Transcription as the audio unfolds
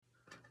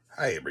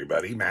Hi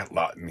everybody, Matt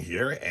Lawton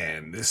here,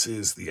 and this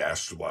is the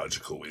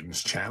Astrological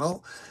Winds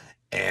channel,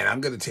 and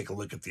I'm going to take a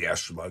look at the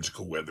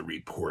astrological weather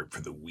report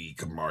for the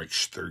week of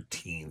March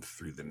 13th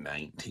through the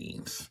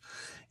 19th.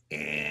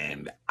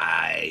 And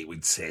I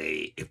would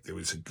say if there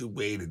was a good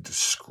way to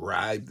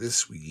describe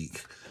this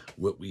week,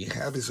 what we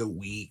have is a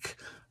week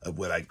of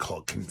what I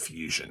call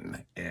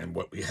confusion. And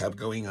what we have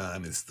going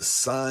on is the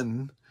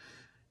sun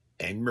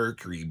and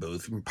Mercury,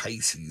 both in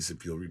Pisces.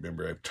 If you'll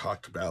remember, I've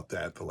talked about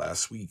that the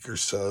last week or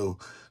so.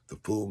 The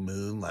full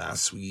moon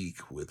last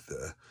week with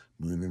the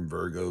moon in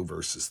Virgo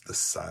versus the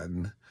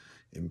sun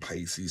in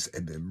Pisces,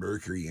 and then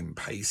Mercury in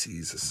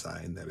Pisces, a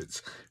sign that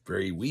it's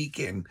very weak,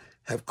 and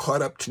have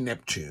caught up to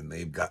Neptune.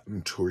 They've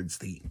gotten towards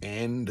the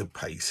end of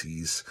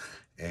Pisces,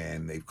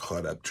 and they've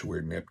caught up to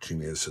where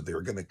Neptune is. So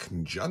they're going to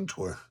conjunct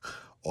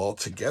all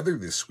together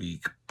this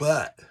week,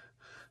 but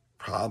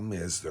problem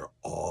is they're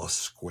all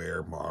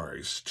square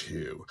Mars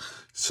too.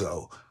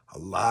 So a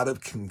lot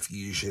of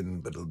confusion,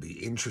 but it'll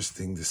be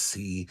interesting to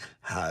see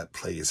how it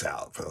plays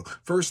out. So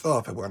first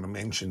off, I want to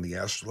mention the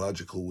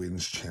Astrological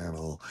Winds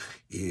channel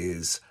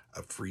is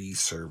a free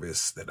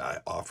service that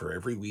I offer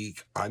every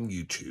week on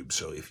YouTube.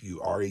 So if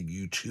you are a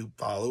YouTube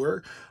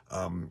follower,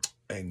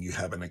 and you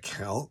have an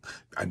account,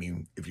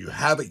 if you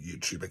have a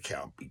YouTube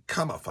account,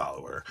 become a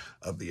follower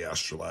of the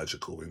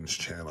Astrological Winds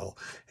channel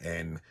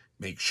and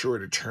make sure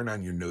to turn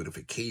on your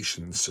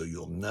notifications so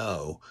you'll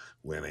know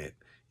when it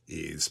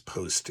is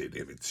posted,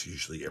 and it's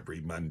usually every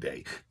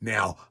Monday.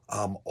 Now,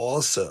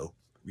 also,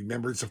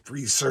 remember it's a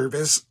free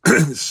service,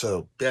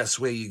 so best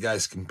way you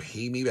guys can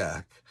pay me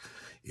back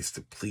is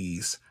to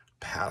please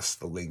pass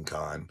the link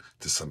on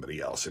to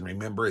somebody else. And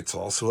remember, it's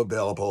also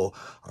available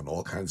on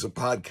all kinds of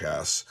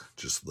podcasts.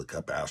 Just look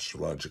up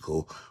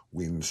Astrological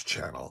Winds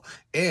channel.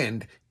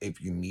 And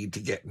if you need to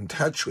get in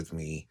touch with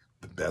me,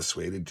 the best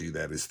way to do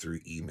that is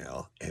through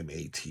email,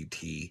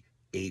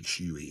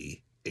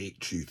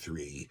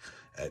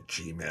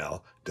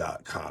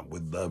 matthue823@gmail.com.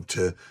 Would love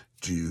to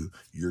do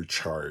your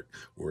chart,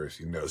 or if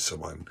you know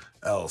someone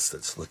else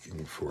that's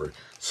looking for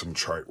some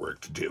chart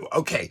work to do.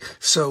 Okay,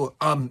 so,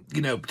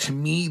 to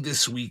me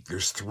this week,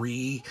 there's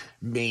three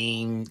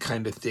main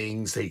kind of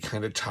things. They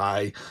kind of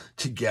tie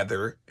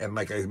together. And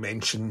like I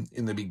mentioned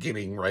in the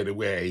beginning right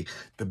away,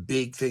 the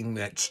big thing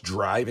that's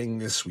driving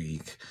this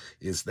week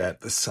is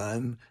that the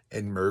sun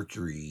and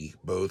Mercury,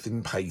 both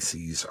in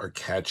Pisces, are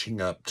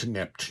catching up to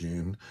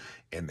Neptune,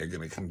 and they're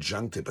going to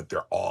conjunct it, but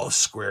they're all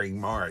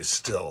squaring Mars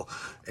still.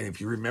 And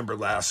if you remember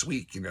last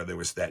week, there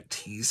was that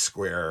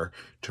T-square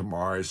to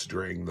Mars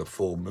during the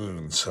full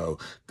moon. So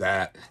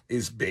that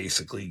is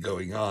basically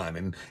going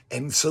on.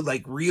 And so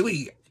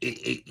really,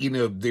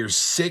 there's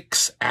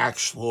 6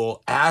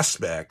 actual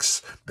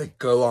aspects that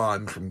go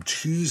on from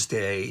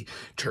Tuesday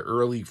to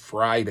early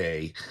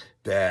Friday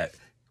that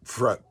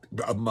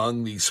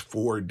among these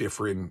 4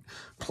 different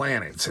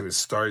planets. And it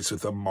starts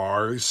with a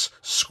Mars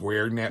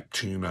square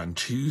Neptune on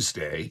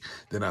Tuesday.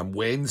 Then on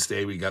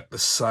Wednesday, we got the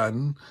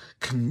Sun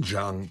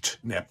conjunct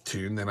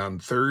Neptune. Then on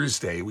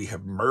Thursday, we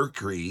have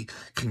Mercury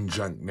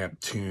conjunct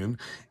Neptune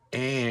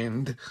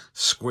and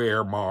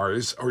square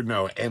Mars,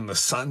 and the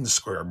Sun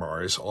square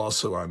Mars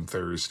also on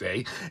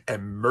Thursday,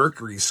 and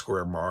Mercury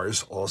square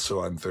Mars also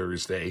on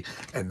Thursday.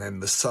 And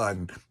then the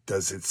Sun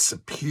does its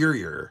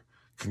superior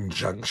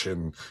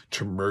conjunction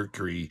to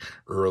Mercury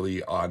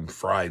early on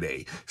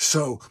Friday.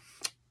 So,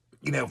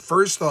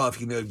 first off,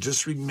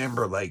 just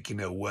remember, what,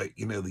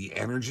 the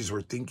energies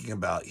we're thinking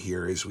about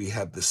here is we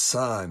have the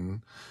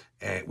sun,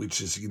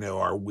 which is,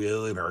 our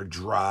will and our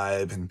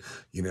drive and,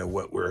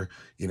 what we're,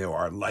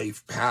 our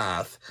life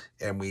path.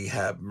 And we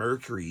have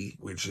Mercury,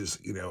 which is,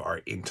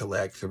 our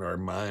intellect and our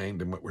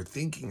mind and what we're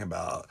thinking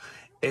about.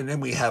 And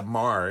then we have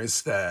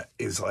Mars, that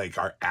is like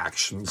our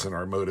actions and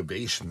our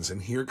motivations.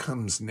 And here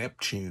comes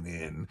Neptune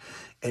in.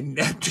 And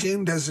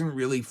Neptune doesn't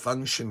really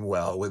function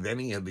well with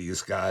any of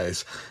these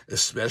guys,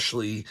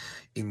 especially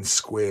in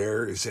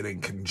squares and in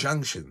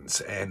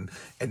conjunctions. And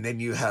then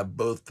you have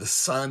both the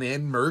Sun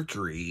and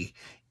Mercury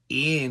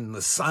in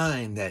the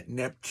sign that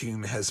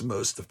Neptune has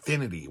most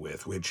affinity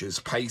with, which is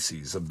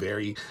Pisces, a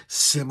very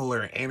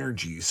similar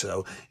energy.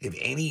 So if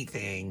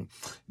anything,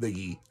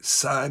 the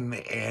Sun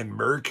and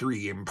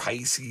Mercury in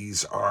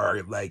Pisces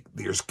are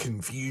there's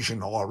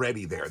confusion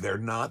already there. They're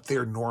not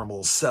their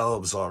normal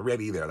selves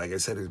already there. Like I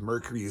said,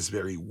 Mercury is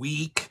very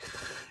weak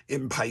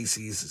in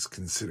Pisces, is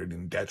considered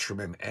in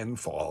detriment and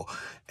fall.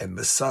 And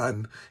the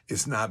Sun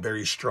is not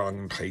very strong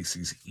in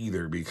Pisces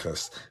either,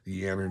 because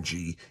the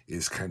energy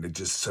is kind of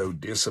just so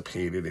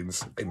dissipated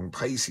in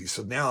Pisces.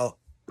 So now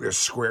they're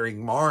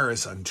squaring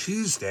Mars on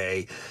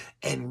Tuesday.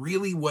 And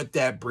really what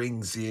that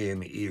brings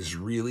in is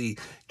really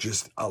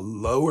just a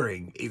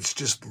lowering. It's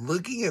just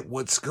looking at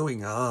what's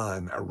going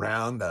on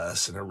around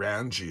us and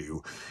around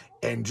you,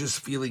 and just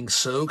feeling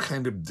so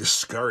kind of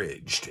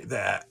discouraged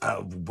that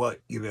of what,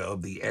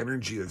 the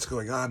energy that's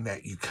going on,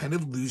 that you kind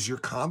of lose your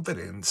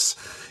confidence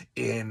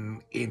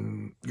in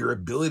your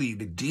ability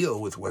to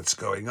deal with what's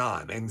going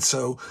on. And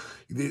so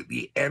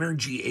the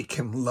energy, it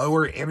can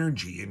lower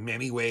energy in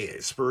many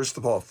ways. First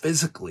of all,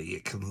 physically,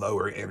 it can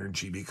lower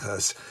energy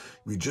because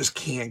we just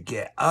can't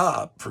get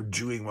up for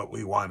doing what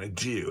we want to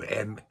do.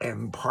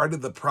 And part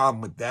of the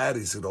problem with that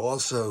is it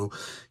also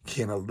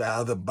can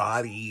allow the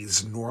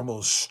body's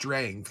normal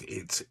strength,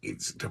 it's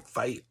to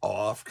fight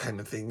off kind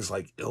of things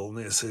like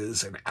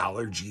illnesses and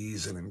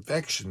allergies and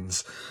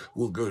infections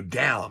will go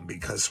down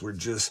because we're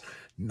just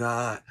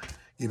not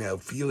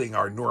feeling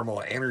our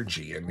normal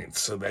energy. And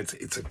it's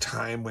a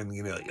time when,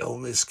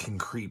 illness can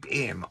creep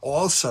in.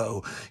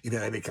 Also,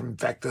 and it can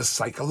affect us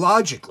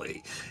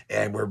psychologically.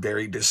 And we're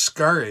very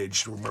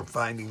discouraged when we're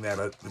finding that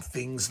the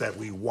things that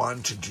we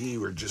want to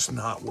do are just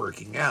not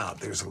working out.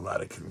 There's a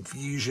lot of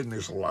confusion.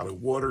 There's a lot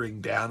of watering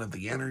down of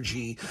the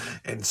energy.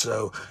 And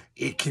so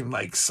it can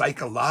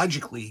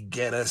psychologically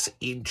get us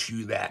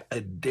into that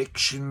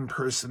addiction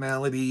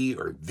personality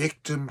or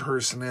victim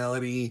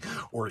personality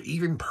or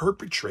even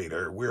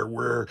perpetrator, where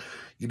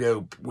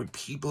when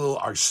people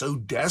are so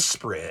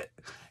desperate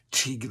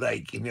to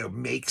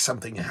make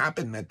something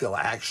happen that they'll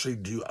actually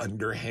do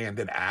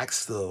underhanded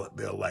acts. They'll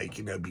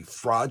be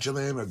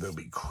fraudulent, or they'll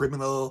be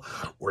criminal,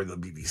 or they'll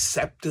be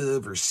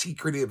deceptive or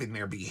secretive in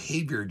their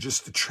behavior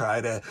just to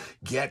try to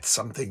get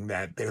something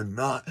that they're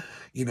not,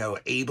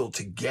 able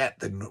to get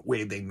the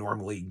way they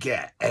normally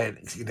get. And,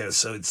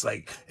 so it's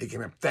it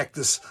can affect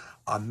us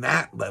on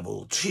that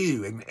level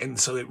too. And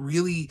so it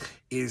really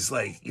is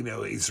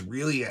is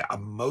really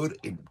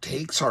it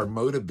takes our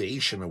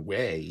motivation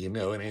away,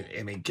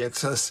 and it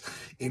gets us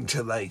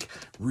into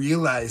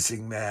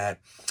realizing that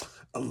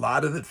a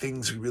lot of the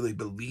things we really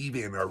believe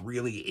in are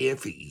really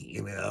iffy,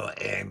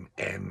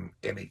 and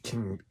it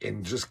can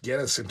just get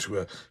us into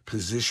a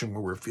position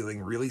where we're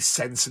feeling really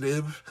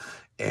sensitive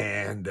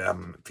and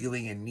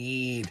feeling a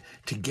need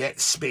to get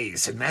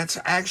space. And that's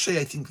actually,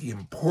 I think, the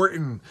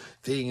important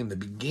thing in the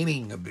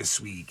beginning of this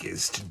week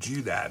is to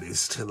do that,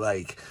 is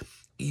to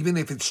even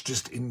if it's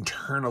just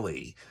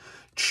internally,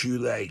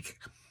 to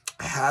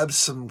have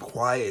some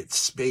quiet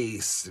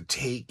space to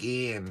take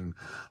in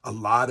a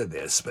lot of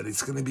this. But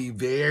it's going to be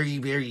very,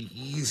 very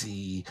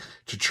easy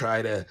to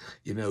try to,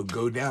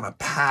 go down a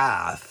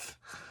path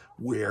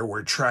where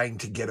we're trying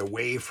to get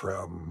away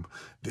from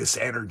this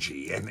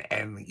energy and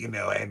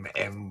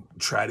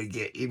try to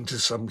get into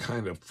some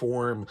kind of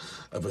form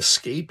of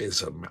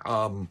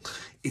escapism.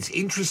 It's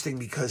interesting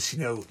because,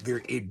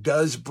 it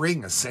does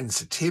bring a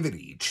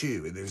sensitivity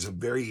too. And there's a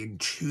very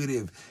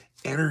intuitive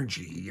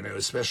energy,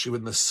 especially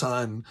when the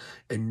Sun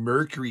and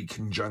Mercury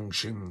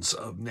conjunctions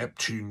of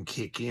Neptune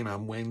kick in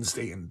on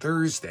Wednesday and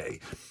Thursday,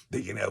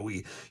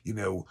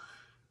 that,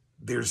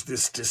 there's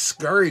this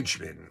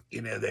discouragement,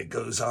 that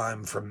goes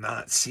on from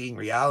not seeing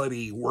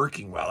reality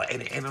working well.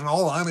 And in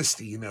all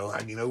honesty,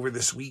 over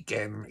this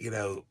weekend, at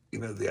the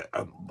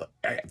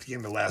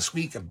end of last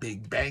week, a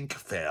big bank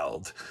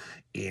failed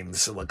in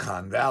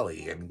Silicon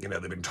Valley. And,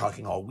 they've been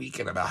talking all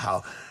weekend about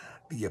how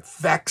the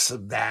effects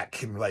of that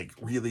can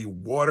really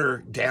water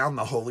down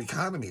the whole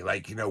economy,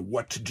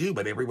 what to do,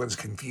 but everyone's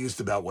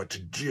confused about what to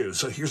do.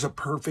 So here's a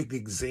perfect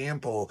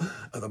example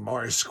of the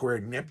Mars square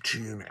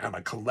Neptune on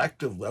a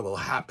collective level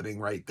happening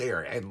right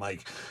there. And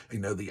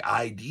the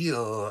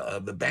ideal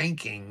of the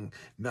banking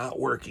not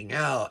working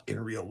out in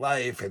real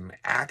life and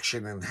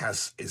action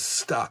is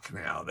stuck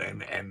now.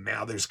 And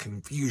now there's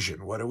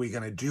confusion. What are we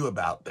going to do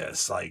about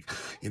this?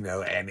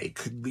 And it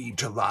could lead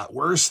to a lot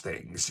worse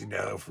things,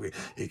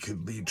 it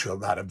could lead to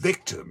a lot of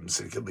victims.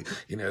 It could be,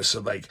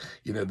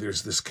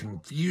 there's this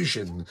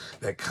confusion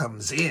that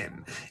comes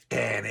in,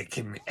 and it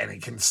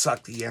can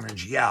suck the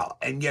energy out.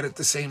 And yet at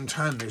the same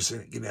time, there's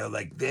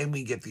then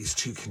we get these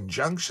two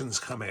conjunctions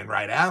come in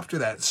right after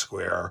that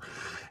square.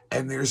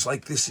 And there's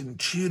this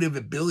intuitive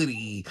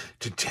ability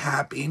to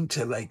tap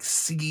into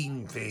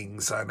seeing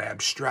things on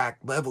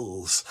abstract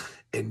levels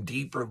and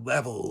deeper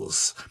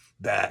levels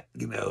that,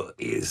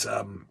 is,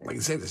 like I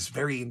said, it's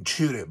very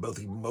intuitive, both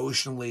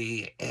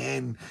emotionally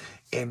and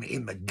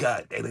in the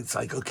gut. And it's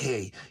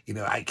okay,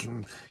 I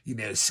can,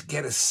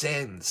 get a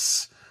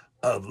sense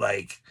of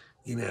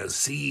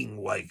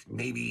seeing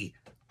maybe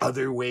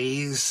other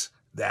ways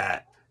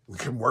that we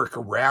can work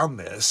around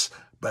this.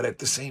 But at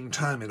the same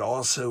time, it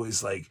also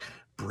is it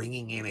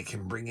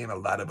can bring in a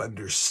lot of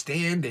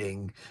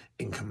understanding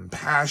and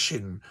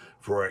compassion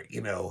for,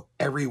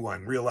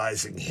 everyone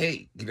realizing,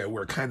 hey,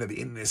 we're kind of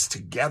in this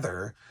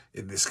together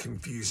in this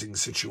confusing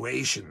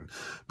situation.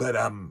 But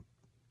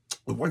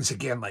once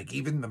again,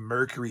 even the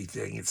Mercury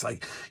thing, it's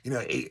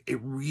it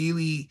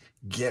really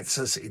gets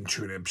us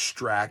into an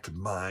abstract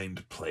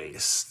mind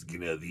place,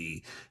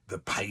 the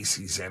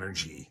Pisces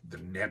energy, the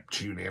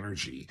Neptune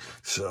energy.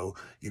 So,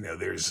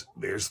 there's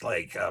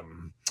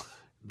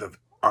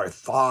our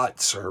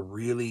thoughts are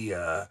really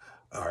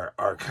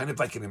are kind of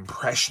like an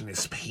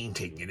impressionist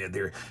painting.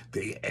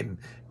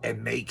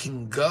 They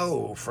can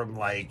go from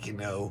like,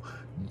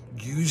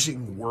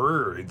 using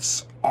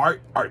words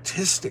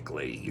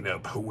artistically,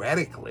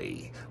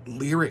 poetically,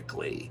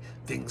 lyrically,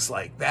 things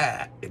like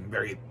that, in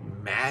very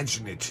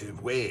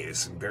imaginative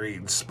ways and very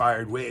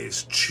inspired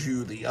ways,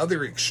 to the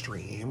other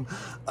extreme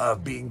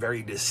of being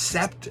very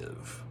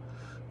deceptive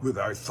with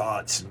our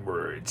thoughts and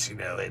words,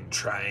 and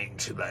trying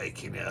to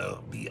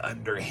be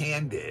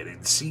underhanded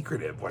and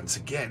secretive once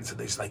again. So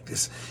there's like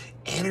this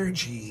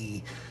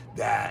energy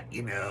that,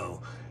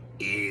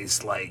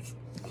 is like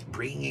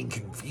bringing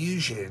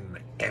confusion.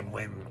 And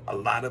when a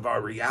lot of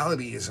our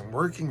reality isn't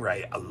working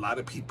right, a lot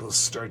of people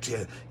start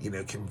to,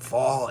 can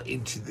fall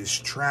into this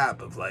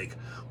trap of like,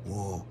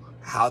 well,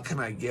 how can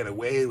I get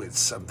away with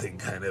something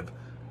kind of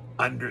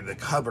under the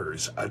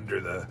covers,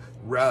 under the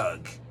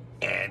rug,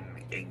 and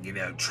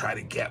try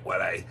to get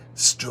what I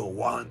still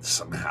want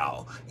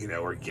somehow,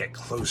 or get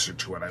closer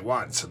to what I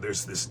want. So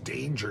there's this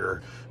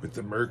danger with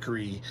the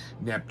Mercury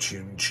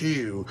Neptune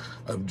too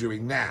of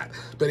doing that.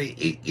 But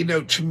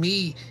to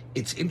me,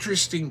 it's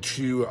interesting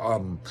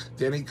to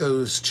then it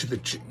goes to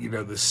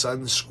the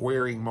Sun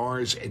squaring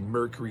Mars and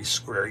Mercury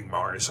squaring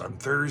Mars on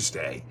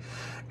Thursday,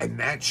 and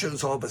that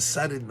shows all of a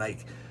sudden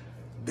like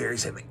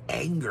there's an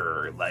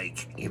anger,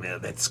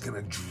 that's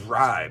gonna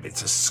drive.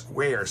 It's a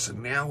square, so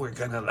now we're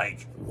gonna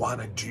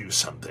want to do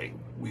something.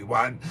 We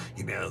want,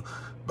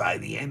 by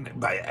the end,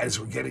 as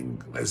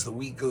the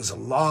week goes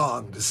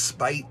along,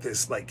 despite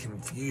this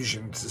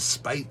confusion,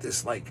 despite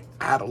this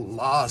at a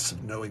loss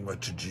of knowing what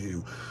to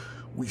do,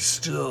 we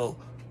still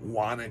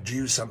want to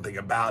do something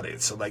about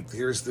it. So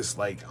there's this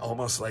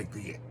almost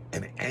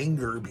an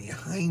anger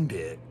behind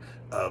it,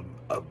 of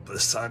the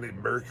Sun and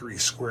Mercury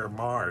square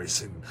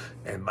Mars,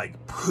 and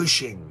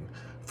pushing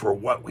for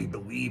what we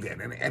believe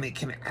in, and it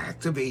can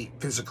activate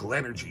physical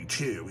energy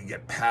too. We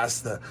get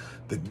past the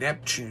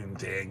Neptune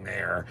thing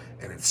there,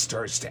 and it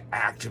starts to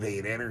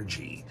activate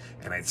energy,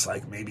 and it's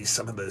like maybe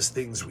some of those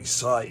things we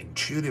saw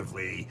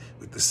intuitively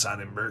with the Sun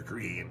and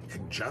Mercury in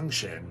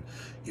conjunction,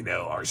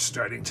 are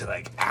starting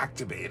to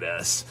activate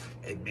us,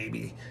 and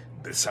maybe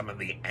some of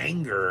the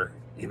anger,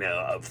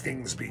 of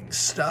things being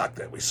stuck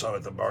that we saw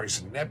with the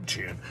Mars and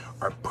Neptune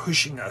are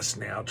pushing us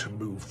now to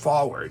move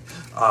forward.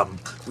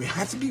 We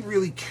have to be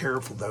really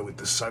careful though with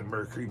the Sun,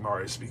 Mercury,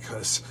 Mars,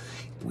 because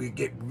we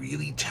get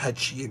really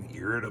touchy and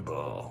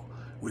irritable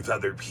with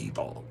other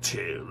people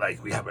too.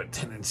 We have a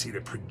tendency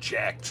to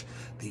project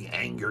the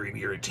anger and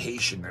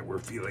irritation that we're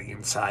feeling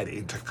inside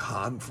into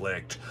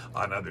conflict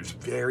on others.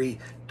 Very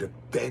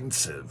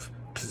defensive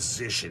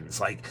positions.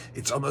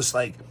 It's almost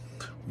like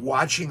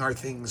watching our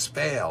things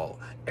fail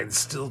and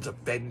still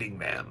defending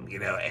them,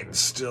 and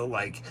still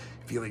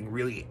feeling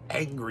really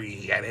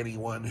angry at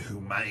anyone who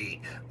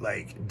might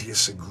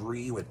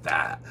disagree with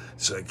that.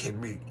 So it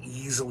can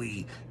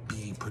easily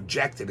be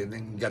projected. And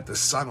then you got the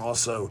Sun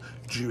also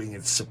doing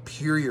its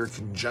superior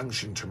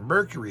conjunction to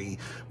Mercury,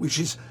 which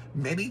is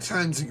many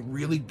times a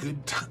really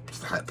good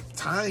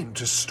time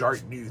to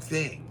start new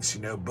things,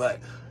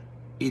 but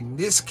in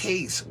this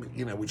case,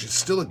 which is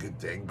still a good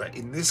thing, but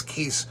in this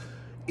case,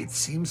 it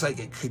seems like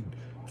it could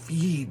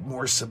feed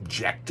more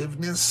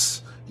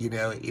subjectiveness,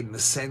 in the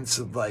sense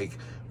of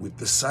with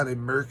the Sun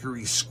and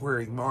Mercury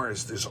squaring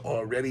Mars, there's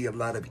already a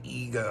lot of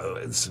ego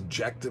and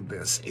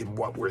subjectiveness in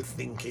what we're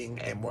thinking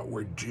and what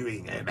we're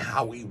doing and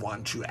how we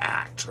want to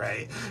act,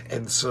 right?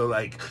 And so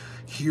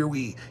here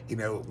we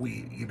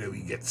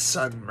get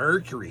Sun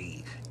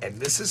Mercury, and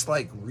this is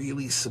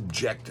really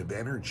subjective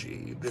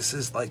energy. This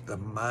is the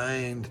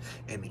mind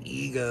and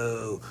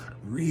ego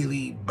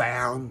really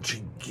bound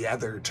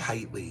together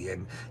tightly,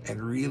 and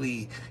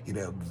really,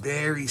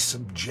 very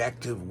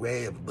subjective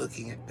way of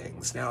looking at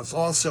things. Now, it's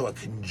also a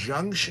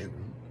conjunction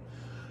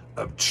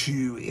of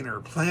two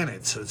inner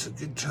planets, so it's a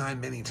good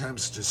time many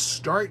times to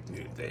start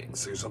new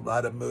things. There's a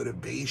lot of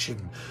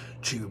motivation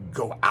to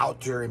go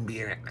out there and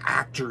be an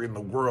actor in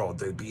the world,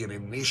 to be an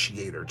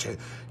initiator, to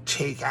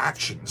take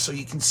action. So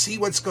you can see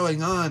what's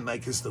going on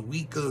as the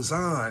week goes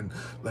on,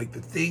 the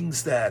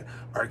things that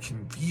are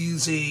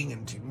confusing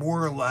and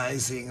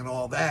demoralizing and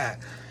all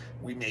that.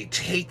 We may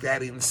take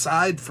that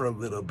inside for a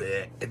little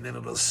bit, and then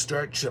it'll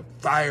start to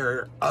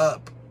fire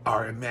up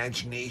our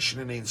imagination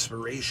and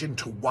inspiration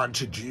to want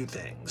to do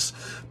things.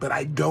 But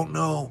I don't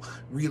know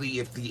really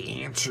if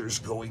the answer's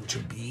going to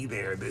be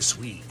there this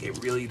week.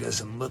 It really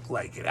doesn't look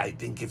like it. I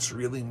think it's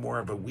really more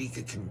of a week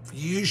of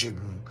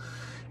confusion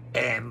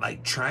and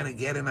trying to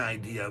get an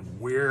idea of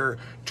where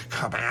to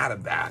come out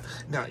of that.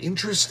 Now,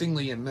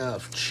 interestingly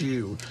enough,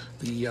 too,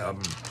 two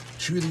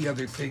of the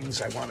other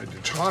things I wanted to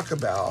talk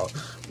about,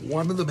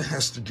 one of them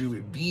has to do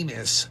with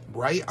Venus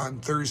right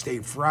on Thursday,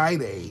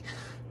 Friday,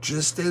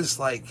 just as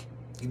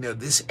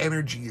this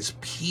energy is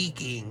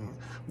peaking,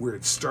 where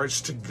it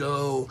starts to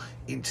go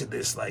into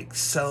this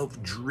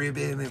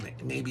self-driven and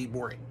maybe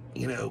more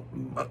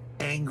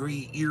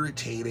angry,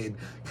 irritated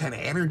kind of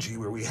energy,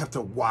 where we have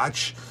to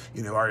watch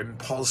our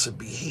impulsive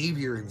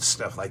behavior and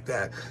stuff like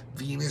that.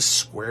 Venus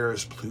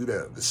squares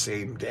Pluto the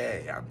same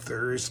day on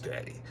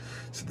Thursday,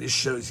 so this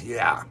shows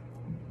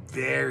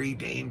very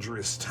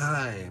dangerous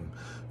time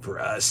for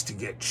us to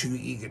get too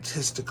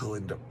egotistical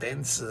and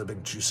defensive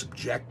and too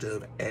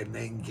subjective and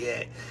then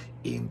get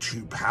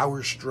into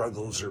power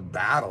struggles or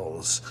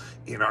battles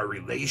in our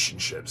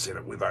relationships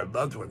and with our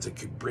loved ones. It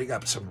could bring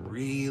up some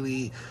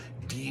really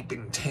deep,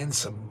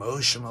 intense,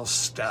 emotional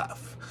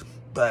stuff.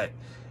 But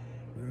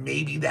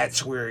maybe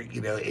that's where,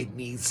 it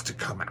needs to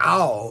come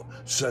out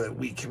so that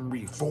we can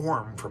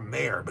reform from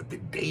there. But the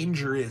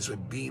danger is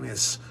with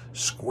Venus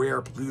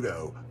square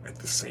Pluto at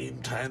the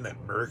same time that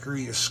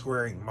Mercury is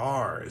squaring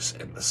Mars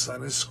and the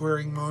Sun is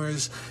squaring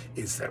Mars,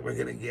 is that we're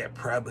going to get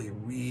probably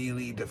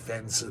really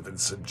defensive and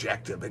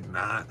subjective and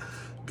not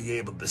be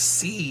able to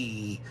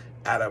see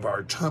out of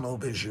our tunnel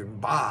vision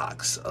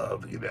box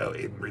of,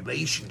 in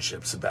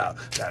relationships about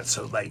that.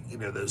 So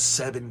those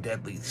 7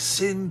 deadly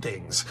sin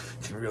things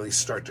can really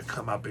start to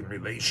come up in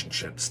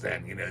relationships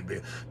then,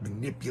 the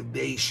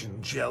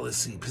manipulation,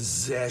 jealousy,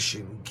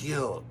 possession,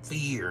 guilt,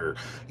 fear,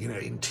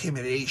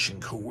 intimidation,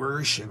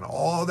 coercion,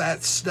 all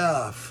that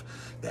stuff,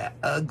 that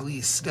ugly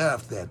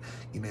stuff that,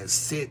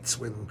 sits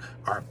when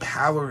our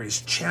power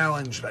is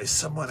challenged by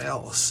someone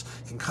else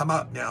can come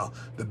up. Now,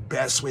 the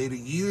best way to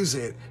use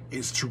it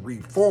is to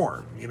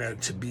reform,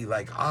 to be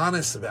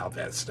honest about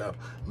that stuff,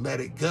 let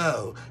it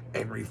go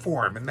and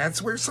reform. And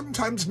that's where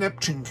sometimes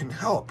Neptune can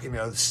help,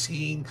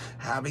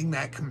 having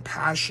that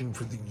compassion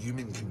for the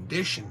human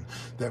condition,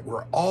 that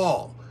we're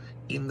all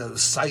in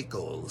those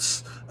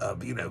cycles of,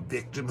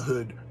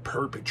 victimhood,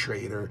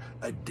 perpetrator,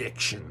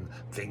 addiction,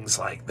 things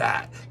like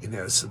that,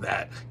 so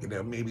that,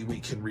 maybe we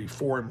can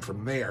reform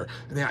from there.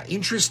 Now,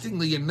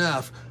 interestingly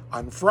enough,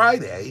 on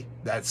Friday,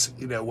 that's,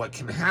 what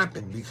can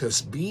happen, because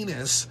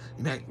Venus,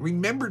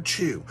 remember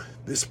too,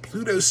 this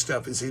Pluto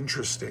stuff is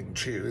interesting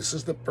too. This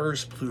is the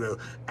first Pluto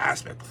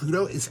aspect.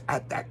 Pluto is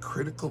at that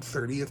critical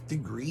 30th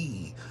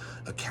degree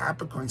of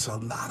Capricorn, so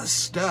a lot of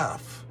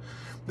stuff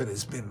that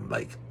has been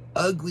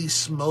ugly,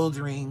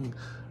 smoldering,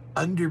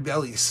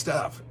 underbelly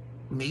stuff,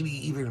 maybe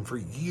even for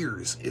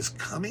years, is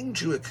coming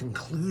to a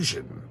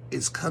conclusion,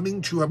 is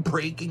coming to a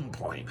breaking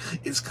point,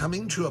 is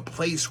coming to a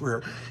place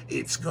where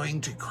it's going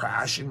to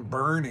crash and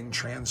burn and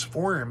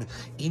transform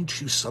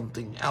into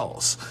something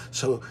else.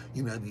 So,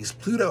 these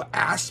Pluto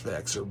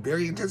aspects are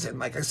very intense. And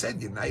like I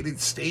said, United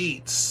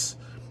States,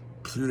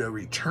 Pluto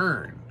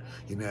return.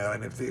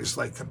 And if there's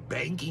the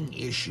banking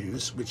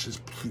issues, which is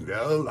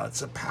Pluto,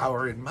 lots of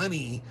power and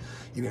money,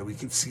 we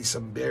could see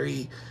some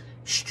very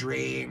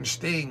strange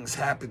things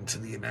happen to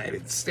the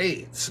United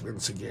States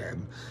once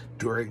again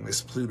during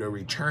this Pluto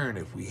return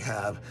if we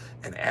have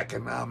an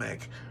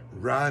economic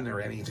run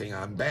or anything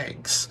on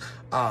banks.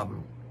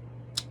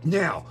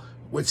 Now,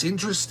 what's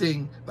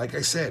interesting, like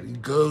I said,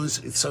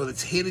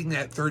 it's hitting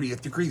that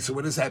 30th degree. So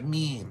what does that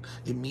mean?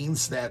 It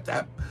means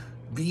that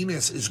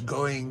Venus is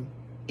going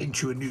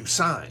into a new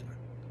sign,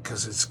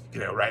 because it's,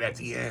 right at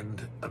the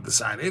end of the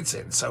sign it's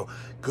in. So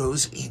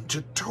goes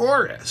into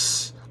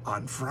Taurus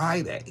on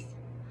Friday.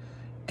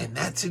 And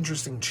that's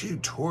interesting too.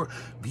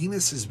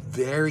 Venus is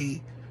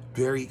very,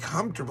 very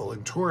comfortable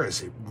in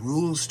Taurus. It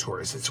rules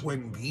Taurus. It's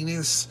when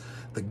Venus,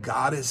 the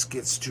goddess,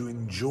 gets to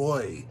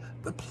enjoy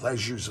the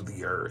pleasures of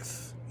the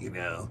earth,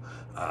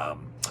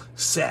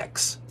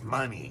 sex,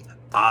 money,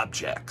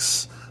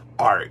 objects,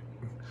 art,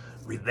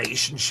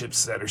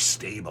 relationships that are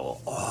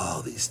stable,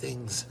 all these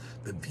things.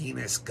 The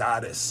Venus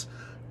goddess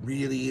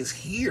really is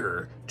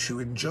here to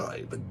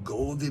enjoy the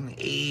golden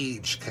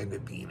age kind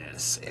of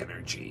Venus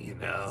energy,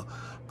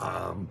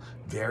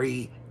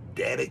 very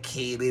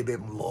dedicated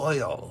and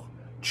loyal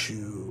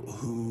to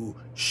who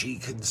she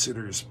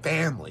considers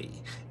family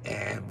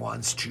and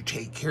wants to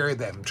take care of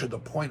them, to the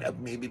point of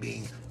maybe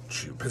being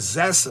too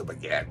possessive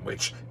again,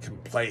 which can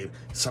play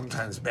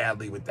sometimes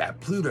badly with that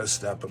Pluto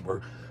stuff, but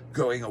we're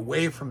going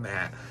away from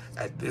that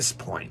at this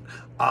point.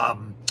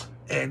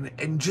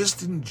 And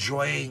just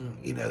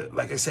enjoying,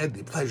 like I said,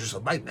 the pleasures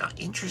of life. Now,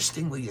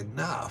 interestingly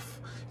enough,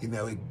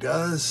 it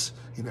does,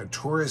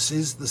 Taurus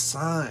is the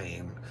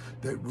sign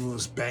that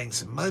rules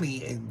banks and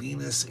money, and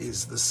Venus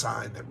is the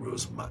sign that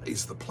rules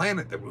is the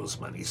planet that rules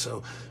money.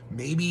 So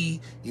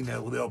maybe,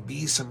 there'll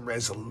be some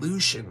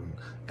resolution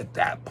at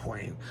that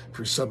point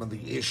for some of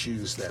the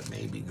issues that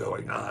may be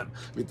going on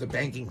with the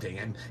banking thing.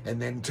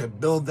 And then to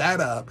build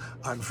that up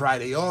on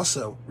Friday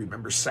also,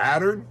 remember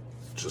Saturn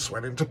just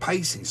went into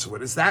Pisces. So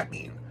what does that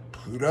mean?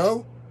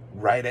 Pluto,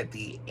 right at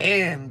the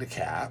end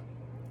cap,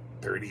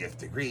 30th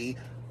degree,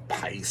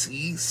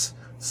 Pisces,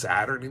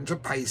 Saturn into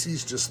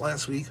Pisces just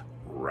last week,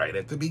 right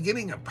at the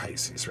beginning of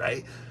Pisces,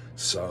 right?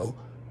 So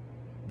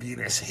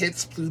Venus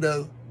hits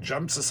Pluto,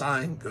 jumps a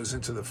sign, goes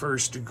into the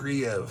first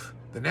degree of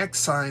the next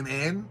sign,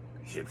 and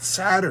hits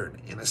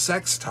Saturn in a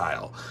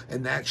sextile.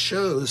 And that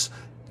shows,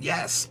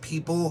 yes,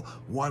 people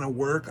want to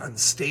work on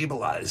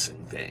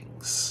stabilizing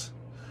things.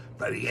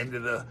 by the end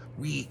of the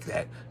week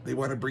that they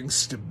want to bring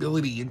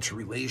stability into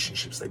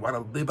relationships. They want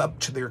to live up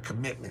to their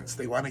commitments.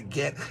 They want to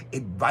get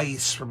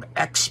advice from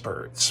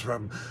experts,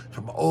 from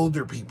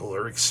older people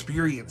or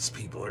experienced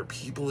people or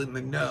people in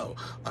the know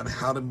on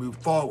how to move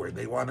forward.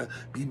 They want to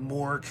be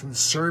more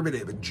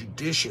conservative and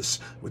judicious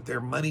with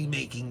their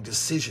money-making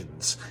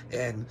decisions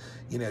and,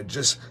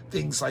 just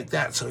things like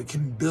that. So it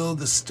can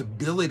build a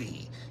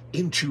stability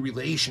into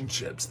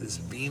relationships, this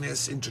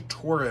Venus into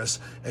Taurus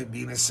and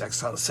Venus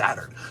sextile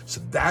Saturn.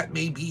 So that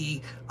may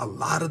be a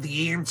lot of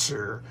the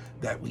answer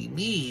that we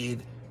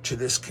need to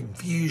this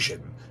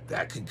confusion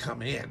that could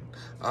come in.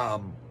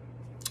 And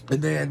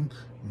then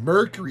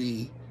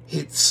Mercury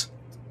hits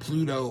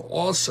Pluto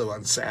also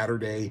on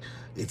Saturday.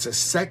 It's a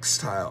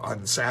sextile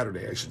on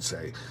Saturday, I should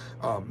say.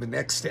 The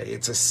next day,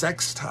 it's a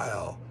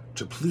sextile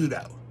to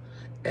Pluto.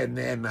 And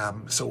then,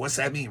 so what's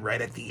that mean? Right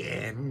at the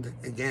end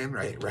again,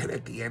 right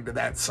at the end of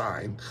that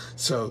sign.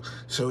 So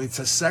it's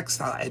a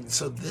sextile. And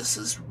so this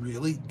is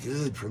really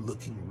good for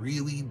looking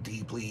really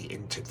deeply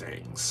into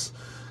things,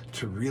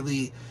 to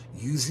really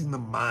using the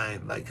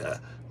mind like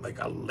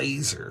a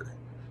laser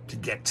to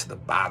get to the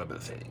bottom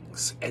of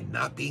things and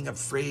not being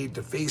afraid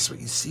to face what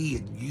you see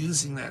and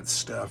using that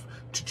stuff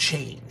to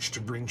change, to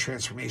bring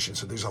transformation.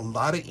 So there's a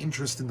lot of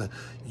interest in the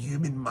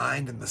human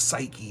mind and the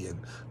psyche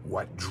and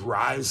what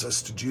drives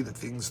us to do the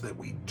things that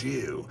we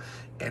do.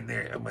 And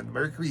when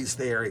Mercury's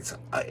there, it's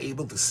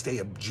able to stay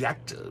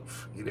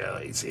objective.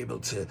 It's able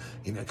to,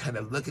 kind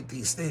of look at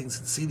these things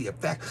and see the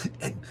effect,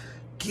 and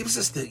gives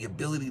us the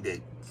ability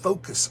to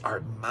focus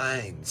our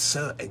minds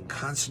and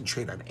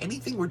concentrate on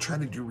anything we're trying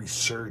to do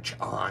research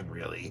on,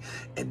 really,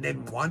 and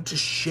then want to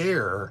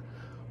share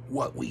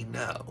what we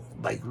know,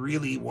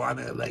 really want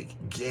to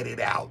get it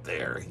out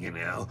there,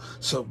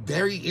 So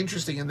very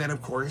interesting. And then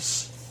of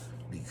course,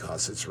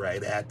 because it's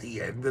right at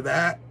the end of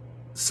that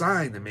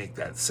sign to make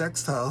that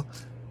sextile,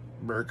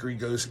 Mercury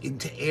goes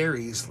into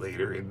Aries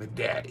later in the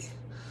day.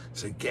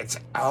 So it gets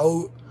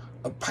out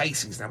of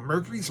Pisces. Now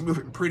Mercury's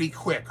moving pretty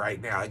quick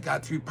right now. It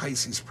got through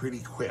Pisces pretty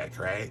quick,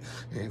 right?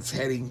 And it's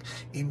heading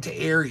into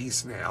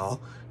Aries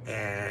now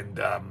and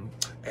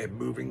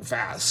moving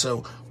fast.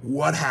 So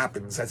what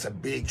happens? That's a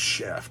big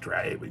shift,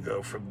 right? We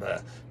go from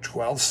the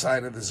 12th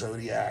sign of the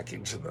zodiac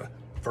into the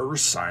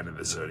first sign of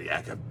the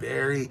zodiac. A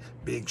very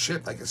big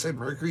shift. Like I said,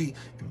 Mercury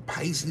in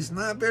Pisces,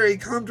 not very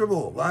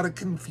comfortable. A lot of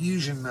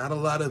confusion, not a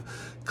lot of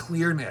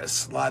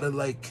clearness, a lot of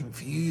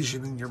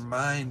confusion in your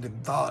mind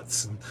and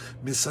thoughts and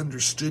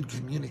misunderstood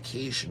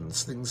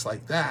communications, things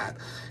like that.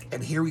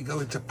 And here we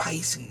go into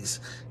Pisces,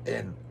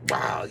 and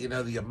wow,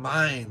 the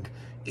mind,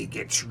 it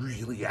gets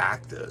really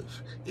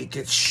active. It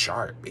gets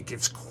sharp. It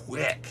gets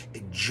quick.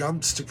 It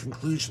jumps to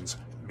conclusions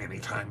many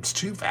times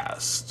too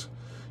fast.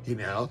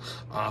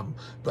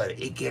 But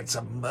it gets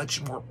a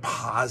much more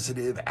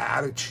positive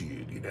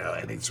attitude,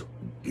 and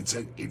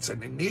it's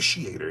an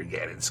initiator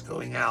again. It's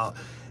going out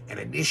and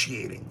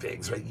initiating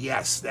things. But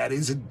yes, that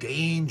is a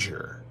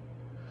danger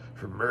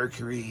for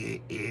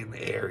Mercury in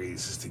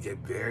Aries, is to get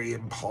very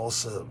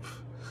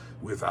impulsive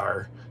with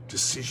our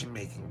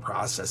decision-making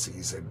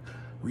processes and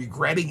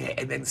regretting it,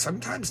 and then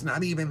sometimes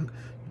not even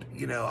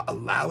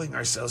allowing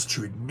ourselves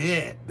to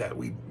admit that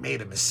we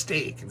made a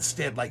mistake.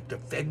 Instead,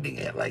 defending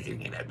it,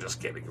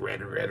 just getting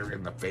redder and redder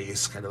in the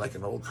face, kind of like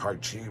an old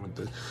cartoon with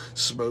the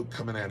smoke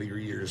coming out of your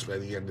ears by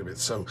the end of it.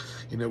 So,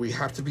 we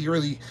have to be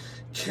really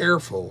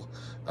careful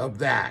of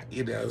that,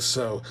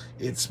 so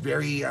it's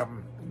very,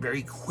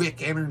 very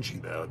quick energy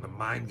though, and the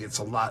mind gets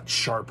a lot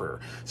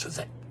sharper. So it's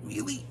a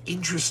really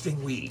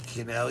interesting week,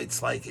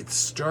 it's it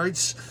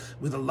starts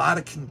with a lot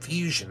of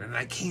confusion, and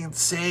I can't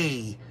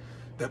say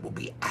that will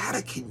be out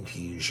of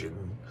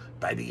confusion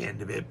by the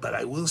end of it, but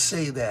I will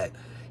say that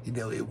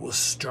it will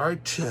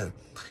start to,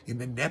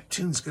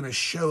 Neptune's going to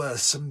show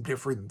us some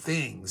different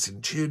things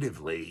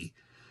intuitively,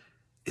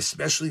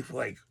 especially if,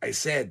 like I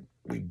said,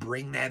 we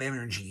bring that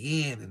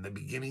energy in the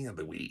beginning of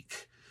the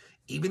week.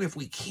 Even if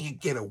we can't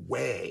get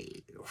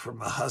away from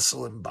the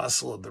hustle and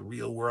bustle of the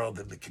real world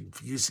and the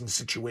confusing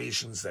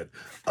situations that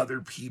other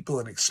people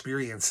and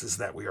experiences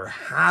that we are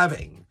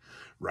having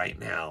right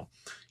now,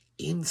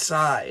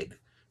 inside,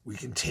 we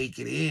can take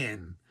it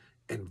in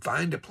and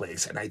find a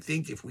place. And I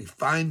think if we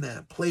find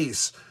that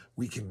place,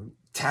 we can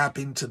tap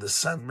into the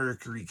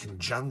Sun-Mercury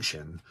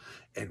conjunction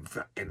and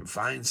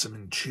find some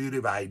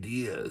intuitive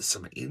ideas,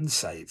 some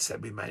insights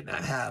that we might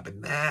not have.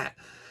 And that,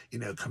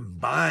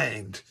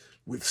 combined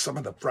with some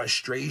of the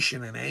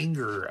frustration and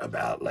anger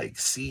about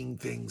seeing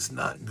things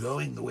not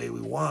going the way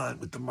we want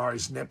with the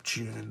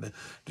Mars-Neptune and the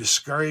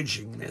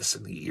discouragingness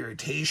and the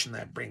irritation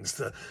that brings,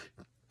 to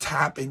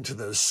tap into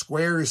those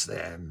squares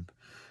then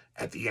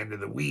at the end of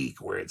the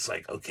week where it's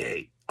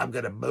okay, I'm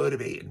going to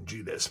motivate and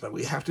do this. But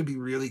we have to be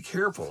really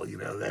careful,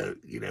 that,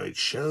 it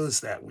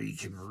shows that we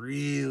can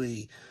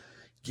really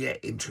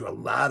get into a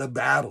lot of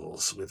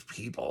battles with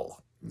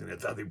people,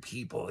 with other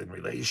people in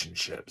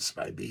relationships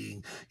by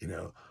being,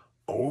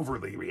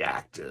 overly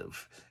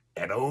reactive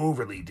and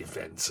overly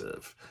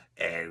defensive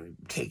and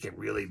take it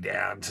really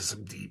down to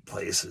some deep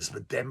places.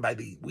 But then by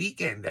the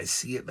weekend, I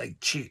see it like,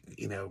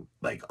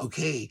 like,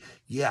 okay,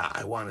 yeah,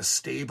 I want to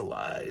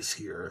stabilize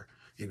here.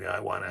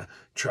 I want to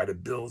try to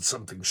build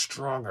something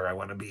stronger. I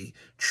want to be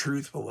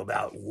truthful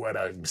about what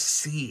I'm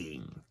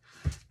seeing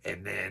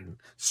and then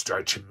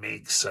start to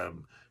make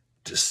some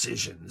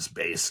decisions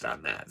based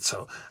on that.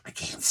 So I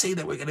can't say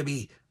that we're going to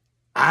be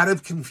out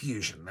of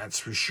confusion, that's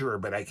for sure,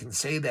 but I can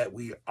say that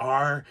we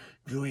are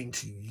going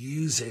to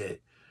use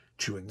it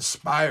to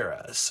inspire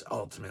us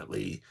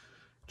ultimately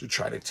to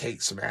try to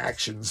take some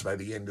actions by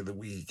the end of the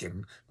week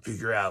and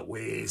figure out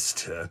ways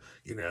to,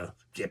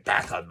 get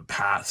back on the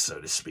path, so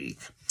to speak.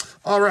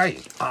 All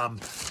right.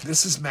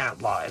 This is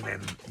Matt Law, and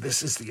then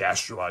this is the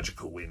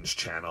Astrological Winds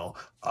channel.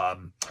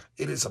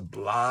 It is a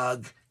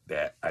blog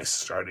that I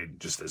started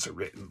just as a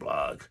written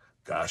blog,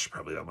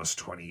 probably almost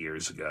 20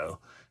 years ago,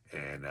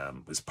 and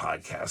was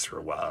podcast for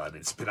a while, and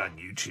it's been on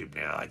YouTube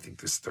now, I think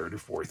this third or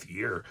fourth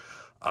year.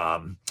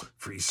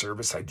 Free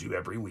service I do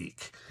every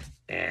week,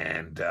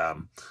 and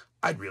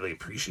I'd really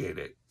appreciate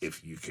it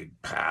if you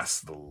could pass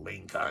the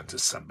link on to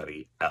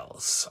somebody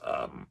else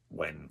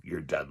when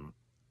you're done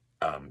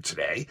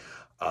today.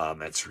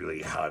 That's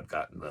really how I've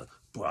gotten the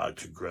blog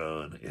to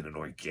grow in an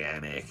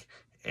organic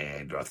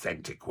and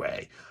authentic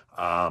way.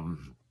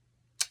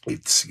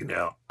 It's,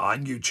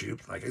 on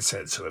YouTube, like I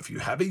said. So if you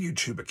have a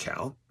YouTube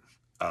account,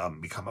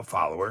 become a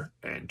follower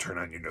and turn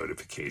on your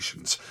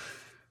notifications.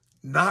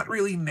 Not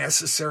really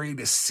necessary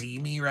to see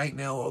me right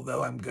now,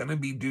 although I'm going to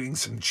be doing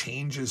some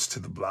changes to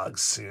the blog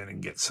soon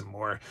and get some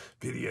more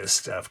video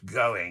stuff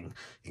going,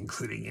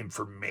 including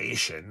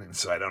information. And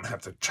so I don't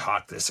have to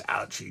talk this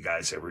out to you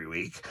guys every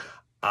week.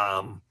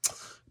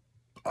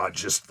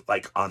 Just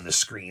like on the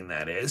screen,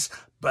 that is.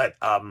 But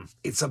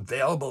it's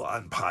available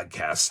on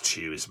podcasts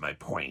too, is my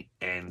point.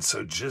 And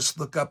so just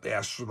look up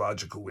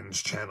Astrological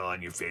Winds channel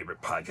on your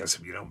favorite podcast.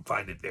 If you don't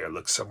find it there,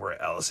 look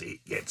somewhere else.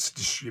 It gets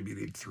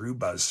distributed through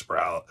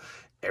Buzzsprout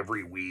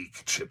every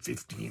week to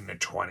 15 to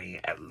 20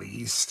 at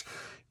least.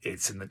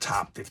 It's in the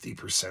top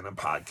 50% of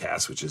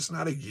podcasts, which is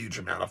not a huge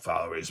amount of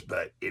followers,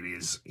 but it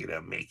is,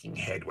 making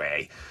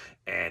headway.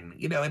 And,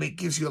 and it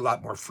gives you a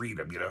lot more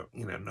freedom,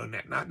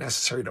 not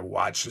necessary to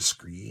watch the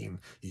screen.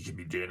 You can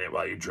be doing it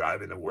while you're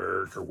driving to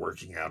work or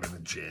working out in the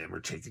gym or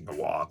taking a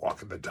walk,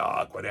 walking the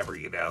dog, whatever,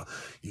 you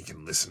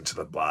can listen to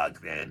the blog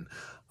then.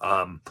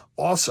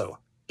 Also,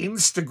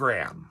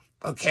 Instagram.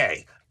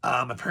 Okay.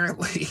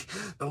 Apparently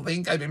the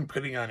link I've been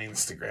putting on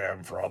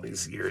Instagram for all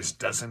these years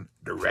doesn't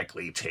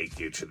directly take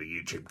you to the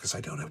YouTube because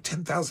I don't have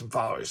 10,000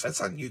 followers. That's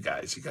on you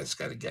guys. You guys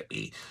got to get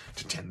me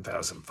to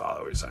 10,000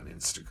 followers on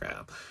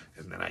Instagram,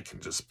 and then I can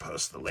just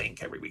post the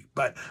link every week.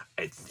 But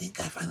I think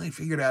I finally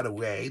figured out a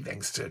way,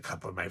 thanks to a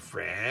couple of my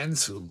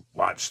friends who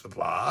watch the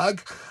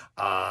blog,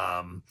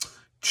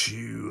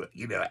 to,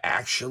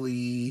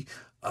 actually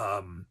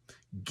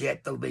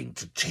get the link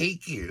to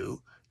take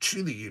you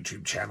to the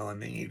YouTube channel,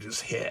 and then you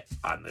just hit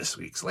on this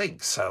week's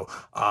link. So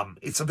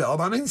it's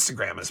available on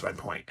Instagram, is my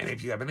point. And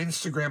if you have an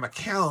Instagram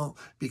account,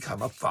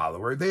 become a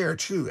follower there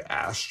too,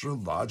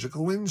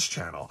 Astrological Winds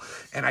channel.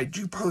 And I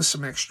do post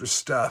some extra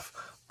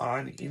stuff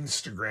on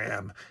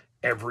Instagram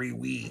every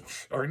week,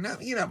 or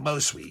not,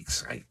 most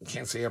weeks. I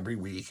can't say every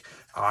week,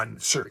 on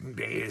certain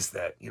days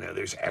that,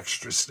 there's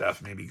extra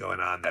stuff maybe going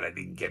on that I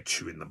didn't get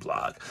to in the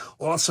blog.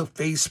 Also,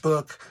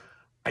 Facebook.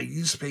 I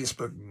use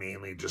Facebook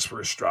mainly just for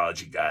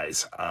astrology,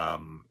 guys.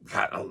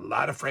 Got a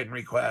lot of friend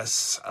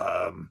requests.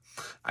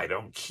 I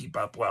don't keep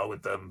up well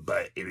with them,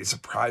 but it is a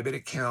private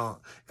account,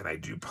 and I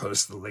do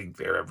post the link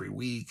there every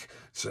week.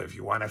 So if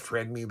you want to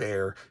friend me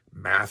there,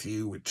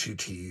 Matthew with 2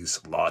 T's,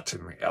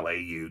 Lawton,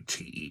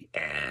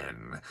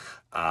 Lauten.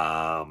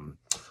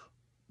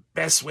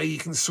 Best way you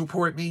can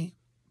support me,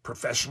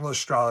 professional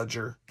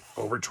astrologer,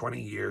 over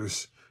 20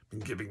 years,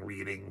 been giving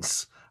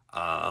readings.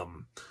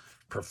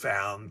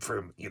 Profound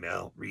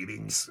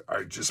readings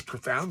are just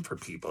profound for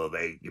people.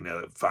 They,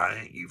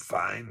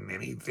 find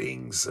many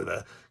things,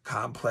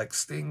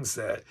 complex things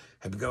that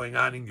have been going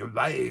on in your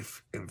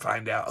life, and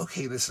find out,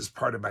 okay, this is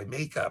part of my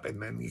makeup.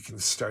 And then you can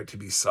start to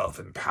be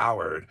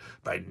self-empowered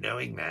by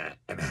knowing that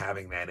and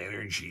having that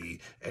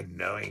energy and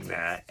knowing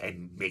that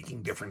and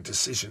making different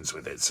decisions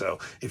with it. So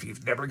if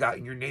you've never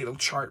gotten your natal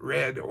chart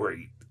read, or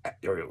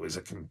it was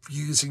a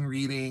confusing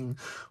reading,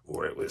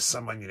 or it was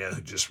someone,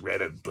 who just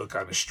read a book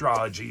on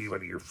astrology,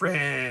 one of your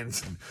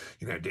friends, and,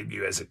 did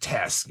you as a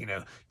test,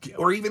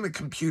 or even a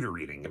computer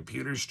reading.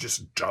 Computers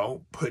just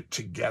don't put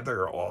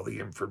together all the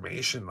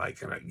information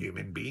like a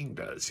human being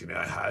does.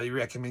 I highly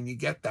recommend you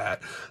get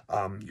that.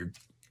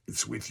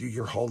 It's with you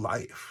your whole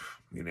life.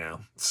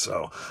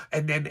 So,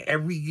 and then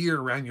every year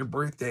around your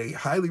birthday,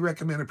 highly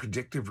recommend a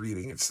predictive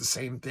reading. It's the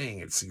same thing.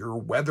 It's your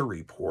weather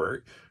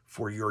report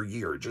for your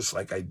year. Just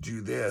like I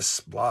do this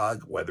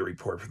blog weather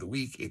report for the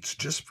week, it's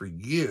just for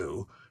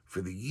you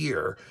for the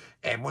year.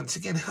 And once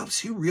again,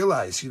 helps you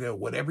realize,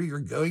 whatever you're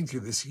going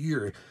through this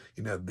year,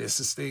 this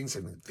is things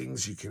and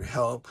things you can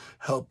help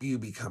you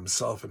become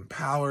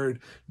self-empowered,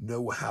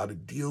 know how to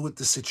deal with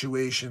the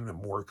situation in a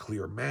more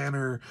clear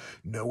manner,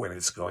 know when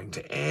it's going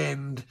to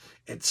end,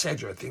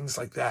 etc. Things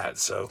like that.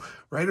 So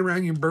right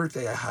around your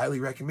birthday, I highly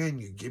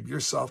recommend you give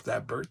yourself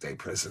that birthday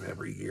present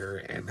every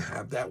year and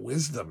have that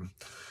wisdom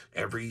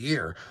every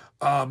year.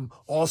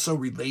 Also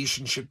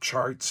relationship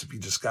charts, if you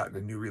just gotten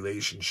a new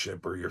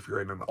relationship, or if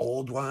you're in an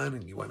old one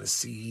and you want to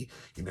see,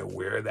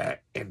 where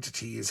that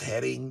entity is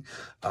heading.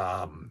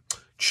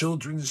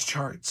 Children's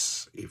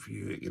charts, if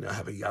you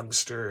have a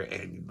youngster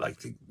and you'd like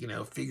to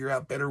figure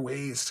out better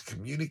ways to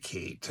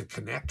communicate, to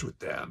connect with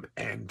them,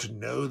 and to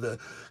know the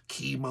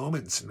key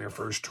moments in their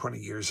first 20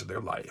 years of their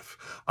life.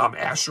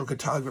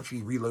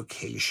 Astrocartography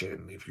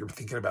relocation, if you're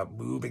thinking about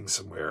moving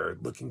somewhere,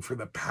 looking for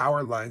the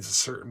power lines of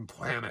certain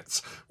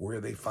planets where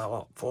they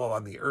fall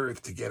on the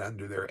earth to get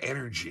under their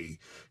energy,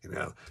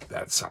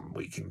 that's something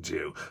we can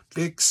do.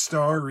 Fixed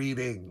star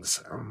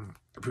readings,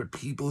 for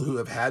people who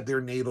have had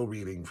their natal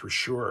reading, for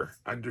sure,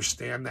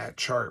 understand that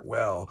chart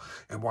well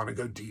and want to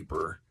go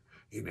deeper,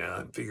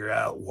 and figure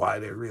out why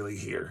they're really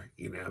here.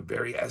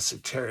 Very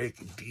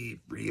esoteric,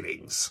 deep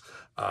readings.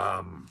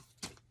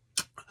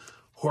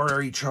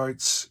 Horary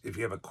charts, if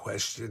you have a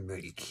question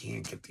that you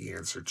can't get the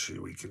answer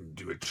to, we can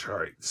do a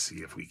chart and see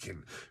if we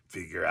can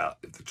figure out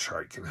if the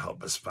chart can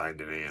help us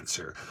find an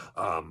answer.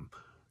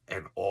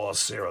 And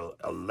also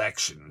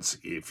elections,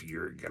 if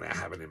you're going to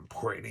have an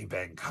important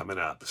event coming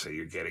up, so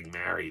you're getting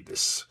married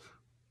this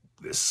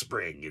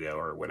spring,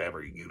 or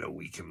whatever,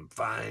 we can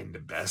find the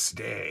best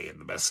day and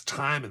the best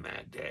time in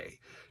that day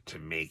to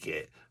make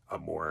it a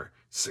more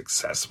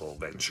successful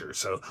venture.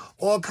 So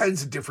all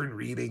kinds of different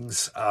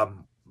readings.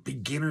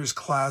 Beginners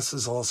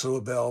classes also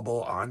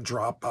available on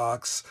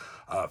Dropbox.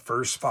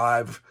 First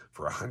 5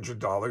 for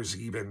 $100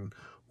 even,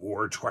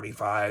 or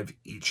 $25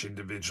 each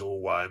individual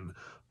one,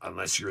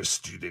 unless you're a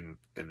student,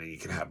 and then you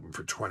can have them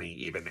for $20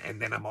 even.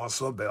 And then I'm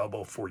also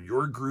available for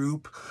your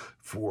group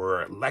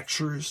for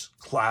lectures,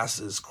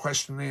 classes,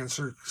 question and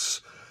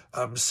answers,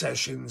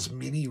 sessions,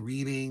 mini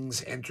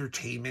readings,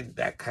 entertainment,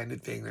 that kind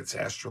of thing that's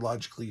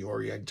astrologically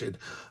oriented.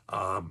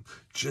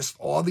 Just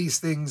all these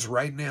things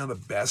right now. The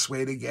best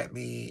way to get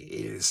me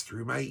is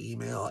through my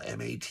email,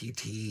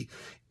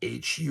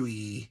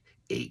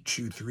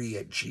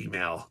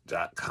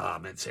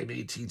 matthure823@gmail.com. It's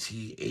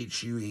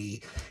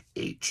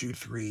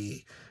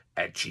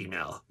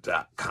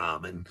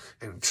matthure823@gmail.com. And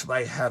until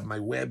I have my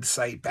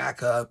website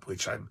back up,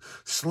 which I'm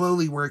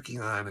slowly working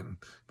on, and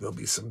there'll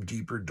be some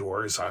deeper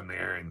doors on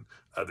there and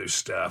other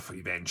stuff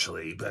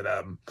eventually, but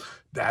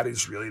that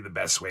is really the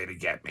best way to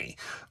get me.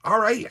 All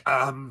right.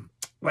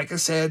 Like I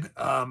said,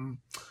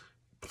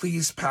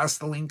 please pass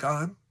the link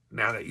on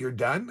now that you're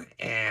done,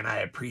 and I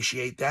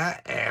appreciate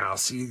that, and I'll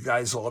see you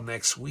guys all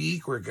next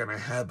week. We're gonna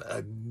have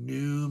a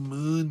new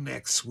moon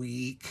next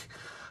week,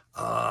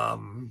 I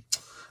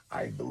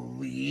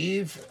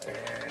believe,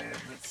 and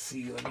let's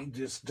see, let me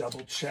just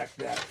double check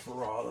that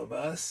for all of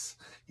us.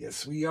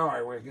 Yes, we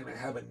are. We're gonna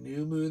have a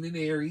new moon in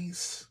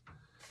Aries,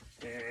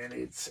 and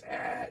it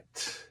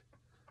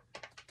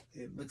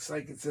looks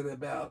like it's at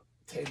about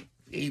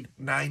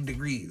 9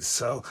 degrees.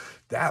 So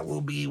that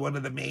will be one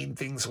of the main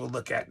things we'll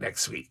look at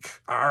next week.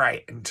 All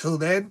right. Until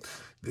then,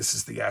 this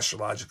is the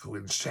Astrological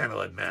Winds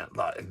channel and Matt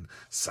Lawton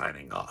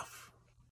signing off.